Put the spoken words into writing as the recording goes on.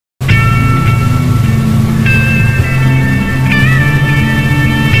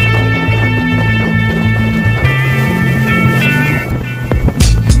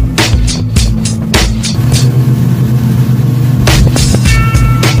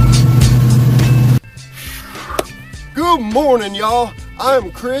Good morning, y'all.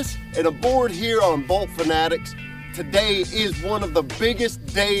 I'm Chris, and aboard here on Fin-Atics, today is one of the biggest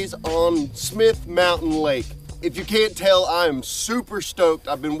days on Smith Mountain Lake. If you can't tell, I am super stoked.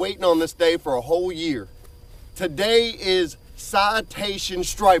 I've been waiting on this day for a whole year. Today is Citation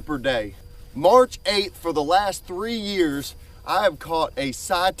Striper Day. March 8th, for the last 3 years, I have caught a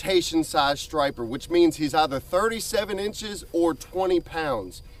citation size striper, which means he's either 37 inches or 20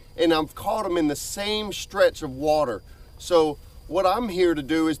 pounds. And I've caught him in the same stretch of water. So what I'm here to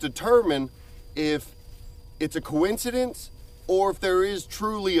do is determine if it's a coincidence or if there is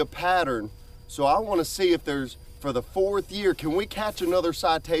truly a pattern. So I want to see if there's, for the 4th year, can we catch another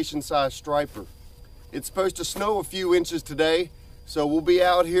citation size striper? It's supposed to snow a few inches today, so we'll be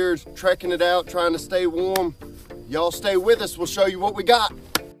out here trekking it out, trying to stay warm. Y'all stay with us, we'll show you what we got.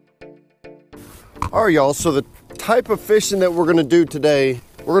 All right, y'all, so the type of fishing that we're gonna do today,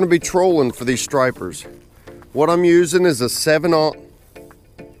 we're gonna be trolling for these stripers. What I'm using is a 7/0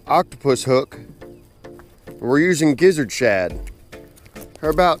 octopus hook. We're using gizzard shad. They're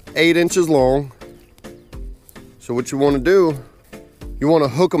about 8 inches long. So what you wanna do, you wanna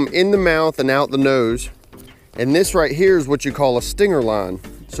hook them in the mouth and out the nose. And this right here is what you call a stinger line.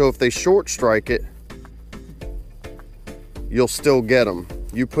 So if they short strike it, you'll still get them.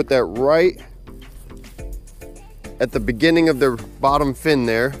 You put that right at the beginning of their bottom fin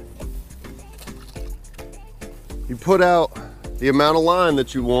there. You put out the amount of line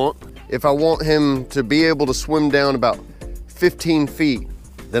that you want. If I want him to be able to swim down about 15 feet,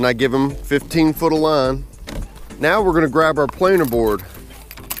 then I give him 15 foot of line. Now we're gonna grab our planer board.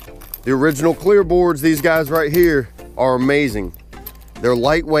 The original clear boards, these guys right here, are amazing. They're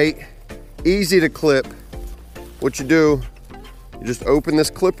lightweight, easy to clip. What you do, you just open this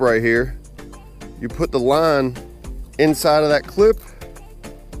clip right here. You put the line inside of that clip.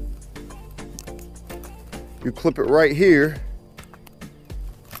 You clip it right here.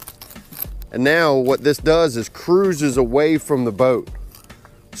 And now what this does is cruises away from the boat.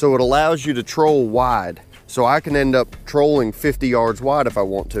 So it allows you to troll wide. So I can end up trolling 50 yards wide if I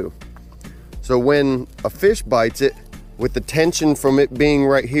want to. So when a fish bites it, with the tension from it being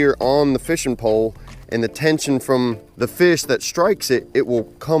right here on the fishing pole and the tension from the fish that strikes it, it will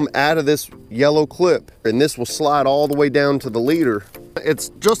come out of this yellow clip and this will slide all the way down to the leader. It's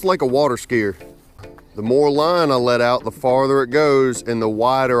just like a water skier. The more line I let out, the farther it goes and the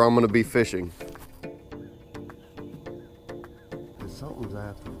wider I'm gonna be fishing. Something's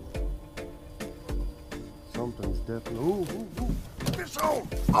after. Something's definitely, ooh, ooh, ooh. Fish on!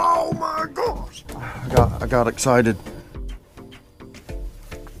 Oh my gosh! I got excited.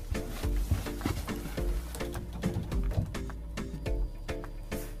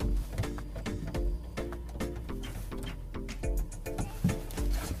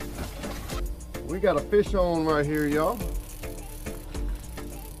 We got a fish on right here, y'all.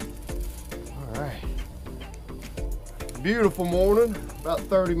 All right. Beautiful morning, about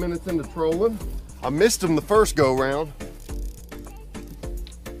 30 minutes into trolling. I missed him the first go round.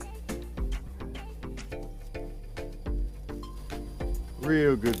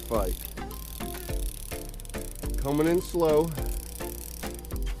 Real good fight. Coming in slow.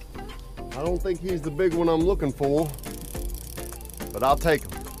 I don't think he's the big one I'm looking for, but I'll take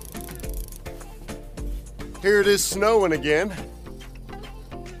him. Here it is snowing again.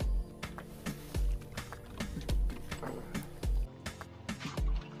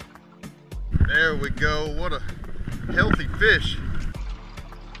 There we go, what a healthy fish.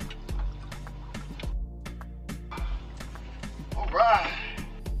 All right.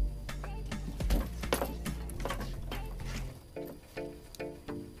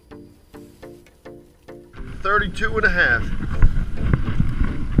 $32.5.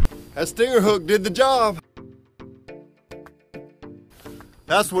 That stinger hook did the job.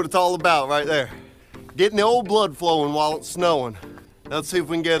 That's what it's all about right there. Getting the old blood flowing while it's snowing. Let's see if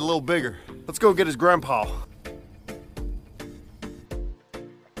we can get it a little bigger. Let's go get his grandpa.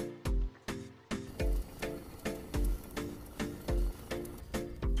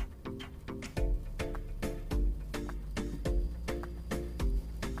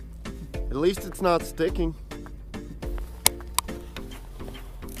 At least it's not sticking.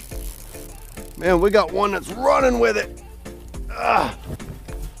 Man, we got one that's running with it. Ah.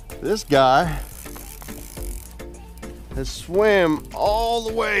 This guy has swam all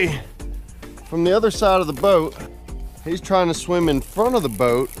the way from the other side of the boat. He's trying to swim in front of the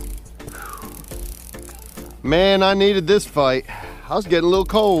boat. Man, I needed this fight. I was getting a little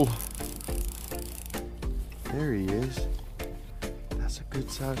cold. There he is. That's a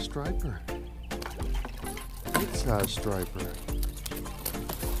good sized striper. Good sized striper.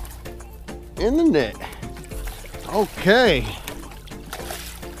 In the net. Okay.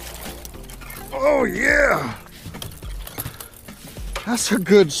 Oh yeah. That's a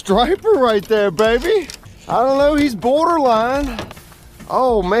good striper right there, baby. I don't know, he's borderline.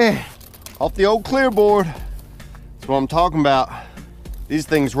 Oh man, off the old clear board. That's what I'm talking about. These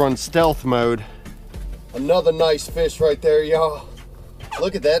things run stealth mode. Another nice fish right there, y'all.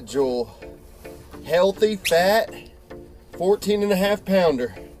 Look at that jewel. Healthy, fat, 14.5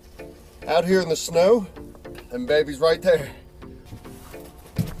 pounder. Out here in the snow, and baby's right there.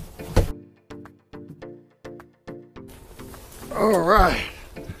 All right,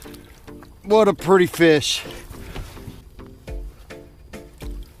 what a pretty fish.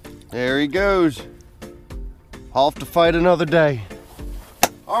 There he goes, off to fight another day.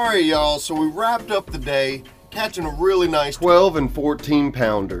 All right, y'all, so we wrapped up the day catching a really nice 12 and 14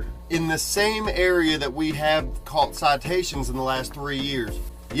 pounder in the same area that we have caught citations in the last 3 years.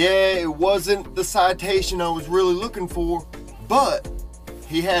 Yeah, it wasn't the citation I was really looking for, but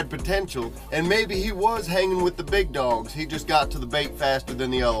he had potential, and maybe he was hanging with the big dogs. He just got to the bait faster than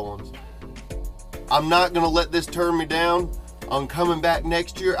the other ones. I'm not gonna let this turn me down. I'm coming back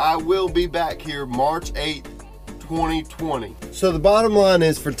next year. I will be back here March 8th, 2020. So the bottom line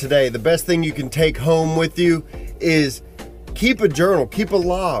is for today, the best thing you can take home with you is keep a journal, keep a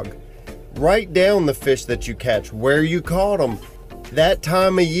log. Write down the fish that you catch, where you caught them, that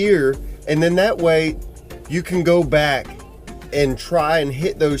time of year, and then that way you can go back and try and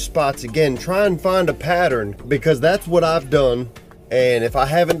hit those spots again. Try and find a pattern, because that's what I've done. And if I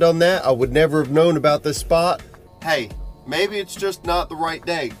haven't done that, I would never have known about this spot. Hey, maybe it's just not the right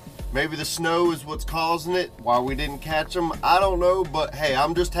day. Maybe the snow is what's causing it, why we didn't catch them. I don't know, but hey,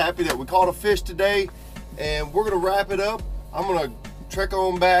 I'm just happy that we caught a fish today, and we're gonna wrap it up. I'm gonna trek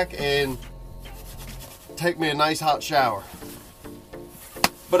on back and take me a nice hot shower.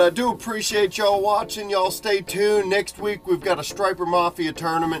 But I do appreciate y'all watching. Y'all stay tuned. Next week, we've got a Striper Mafia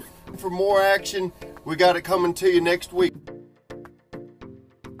tournament. For more action, we got it coming to you next week.